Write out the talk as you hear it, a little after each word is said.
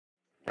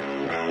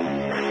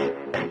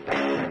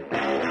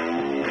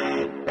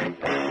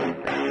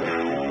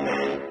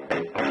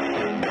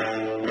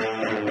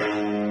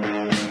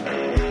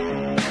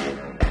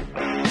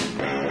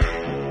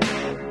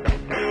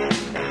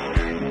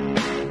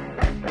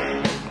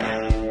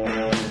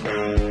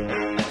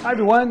Hi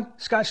everyone,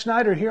 Scott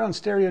Schneider here on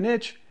Stereo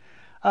Niche.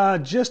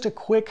 Just a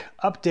quick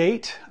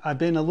update. I've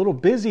been a little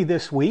busy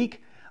this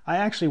week. I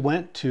actually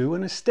went to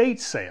an estate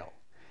sale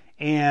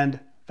and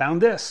found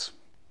this.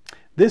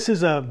 This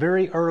is a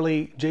very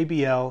early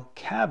JBL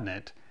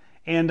cabinet,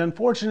 and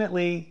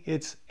unfortunately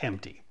it's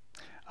empty.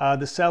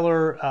 The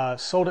seller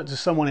sold it to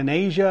someone in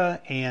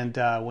Asia, and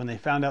when they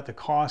found out the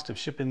cost of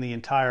shipping the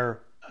entire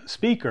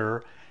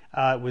speaker,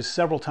 it was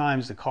several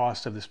times the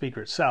cost of the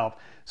speaker itself.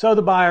 So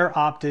the buyer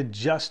opted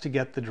just to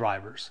get the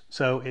drivers.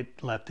 So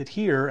it left it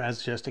here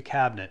as just a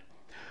cabinet.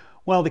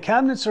 Well, the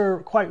cabinets are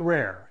quite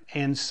rare,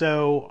 and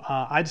so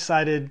I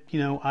decided,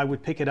 I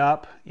would pick it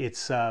up.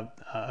 It's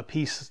a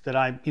piece that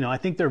I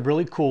think they're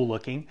really cool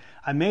looking.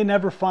 I may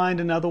never find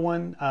another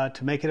one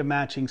to make it a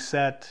matching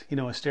set,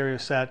 a stereo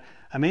set.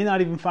 I may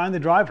not even find the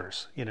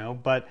drivers,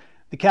 but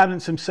the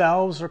cabinets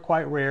themselves are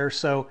quite rare.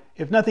 So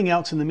if nothing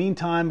else in the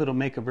meantime, it'll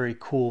make a very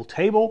cool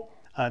table.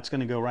 It's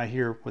going to go right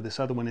here where this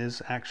other one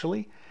is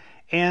actually.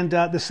 And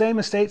the same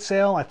estate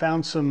sale, I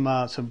found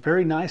some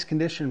very nice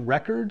condition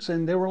records,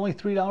 and they were only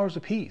 $3 a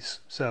piece.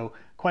 So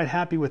quite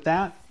happy with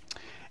that.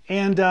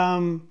 And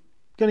going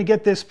to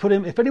get this put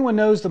in. If anyone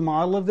knows the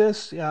model of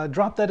this,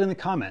 drop that in the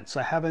comments.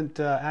 I haven't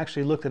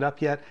actually looked it up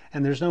yet,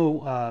 and there's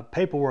no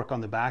paperwork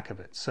on the back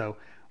of it. So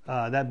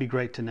that'd be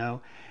great to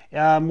know.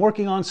 I'm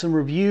working on some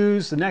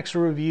reviews. The next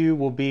review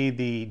will be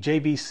the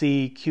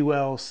JVC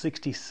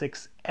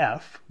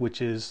QL66F, which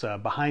is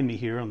behind me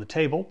here on the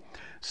table.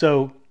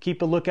 So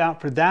keep a lookout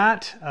for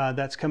that.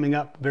 That's coming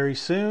up very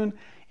soon.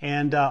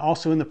 And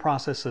also in the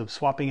process of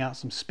swapping out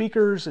some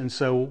speakers. And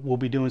so we'll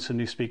be doing some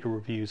new speaker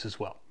reviews as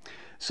well.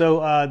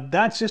 So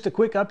that's just a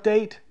quick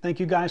update.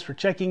 Thank you guys for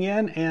checking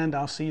in, and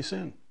I'll see you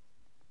soon.